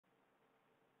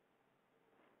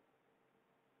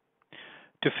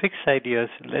To fix ideas,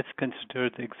 let's consider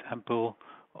the example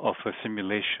of a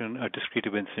simulation, a discrete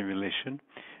event simulation.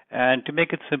 And to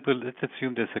make it simple, let's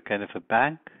assume there's a kind of a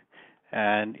bank,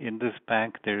 and in this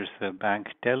bank there's a bank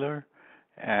teller,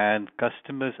 and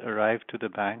customers arrive to the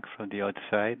bank from the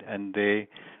outside, and they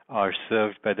are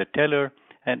served by the teller,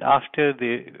 and after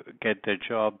they get their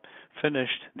job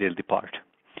finished, they'll depart.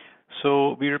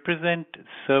 So we represent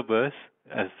servers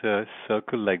as a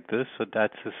circle like this. So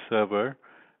that's a server,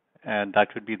 and that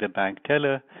would be the bank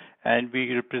teller. And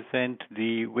we represent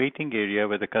the waiting area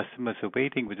where the customers are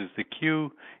waiting, which is the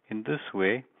queue, in this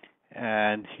way.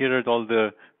 And here are all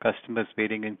the customers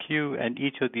waiting in queue, and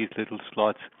each of these little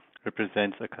slots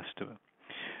represents a customer.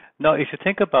 Now, if you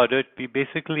think about it, we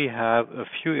basically have a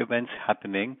few events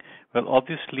happening. Well,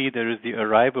 obviously, there is the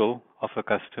arrival of a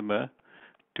customer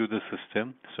to the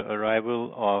system. So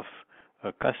arrival of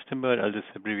a customer, I'll just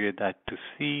abbreviate that to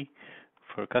C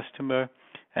for customer.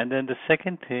 And then the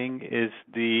second thing is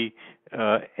the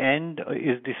end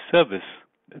is the service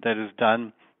that is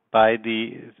done by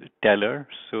the teller.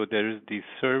 So there is the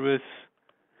service,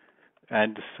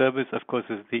 and the service, of course,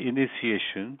 is the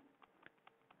initiation,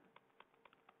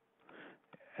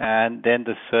 and then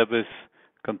the service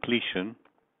completion.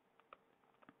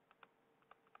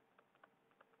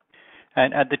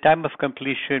 And at the time of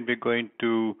completion, we're going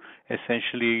to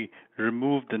essentially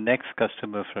remove the next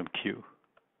customer from queue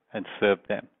and serve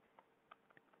them.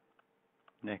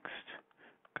 Next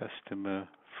customer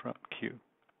from queue.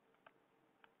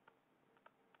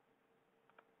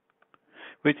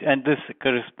 And this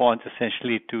corresponds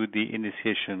essentially to the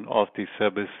initiation of the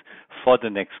service for the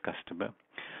next customer.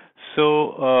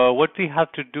 So what we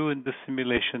have to do in the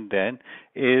simulation then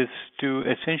is to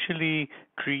essentially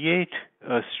create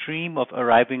a stream of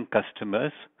arriving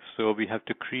customers. So we have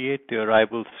to create the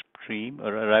arrival stream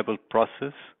or arrival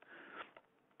process.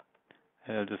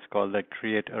 I'll just call that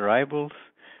create arrivals.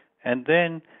 And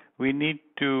then we need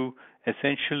to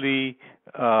essentially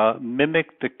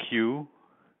mimic the queue.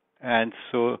 And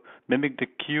so mimic the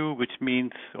queue, which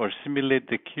means, or simulate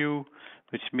the queue,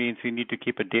 which means we need to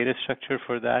keep a data structure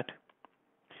for that,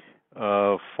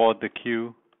 for the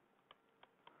queue.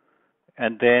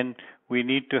 And then we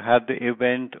need to have the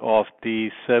event of the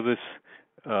service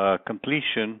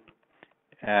completion,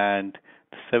 and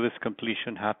the service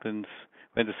completion happens.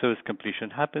 When the service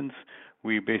completion happens,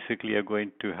 we basically are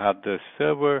going to have the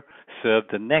server serve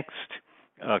the next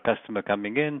customer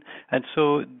coming in. And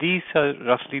so these are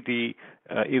roughly the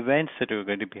events that are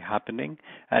going to be happening,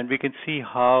 and we can see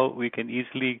how we can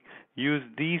easily use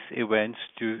these events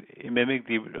to mimic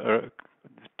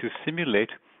to simulate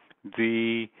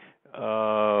the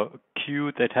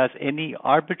queue that has any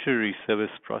arbitrary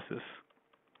service process.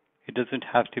 It doesn't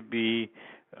have to be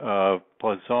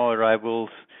Poisson arrivals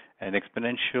and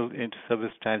exponential into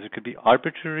service times. It could be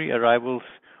arbitrary arrivals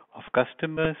of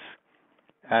customers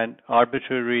and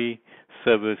arbitrary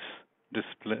service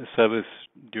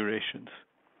durations.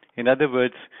 In other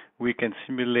words, we can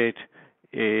simulate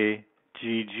a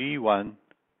GG1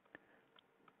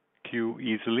 queue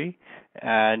easily,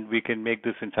 and we can make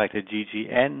this in fact a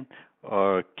GGN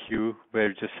or queue where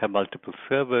we just have multiple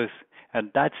servers, and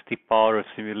that's the power of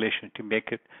simulation, to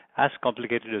make it as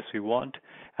complicated as we want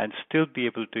and still be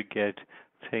able to get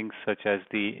things such as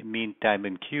the mean time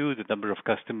in queue, the number of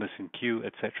customers in queue,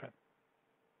 etc.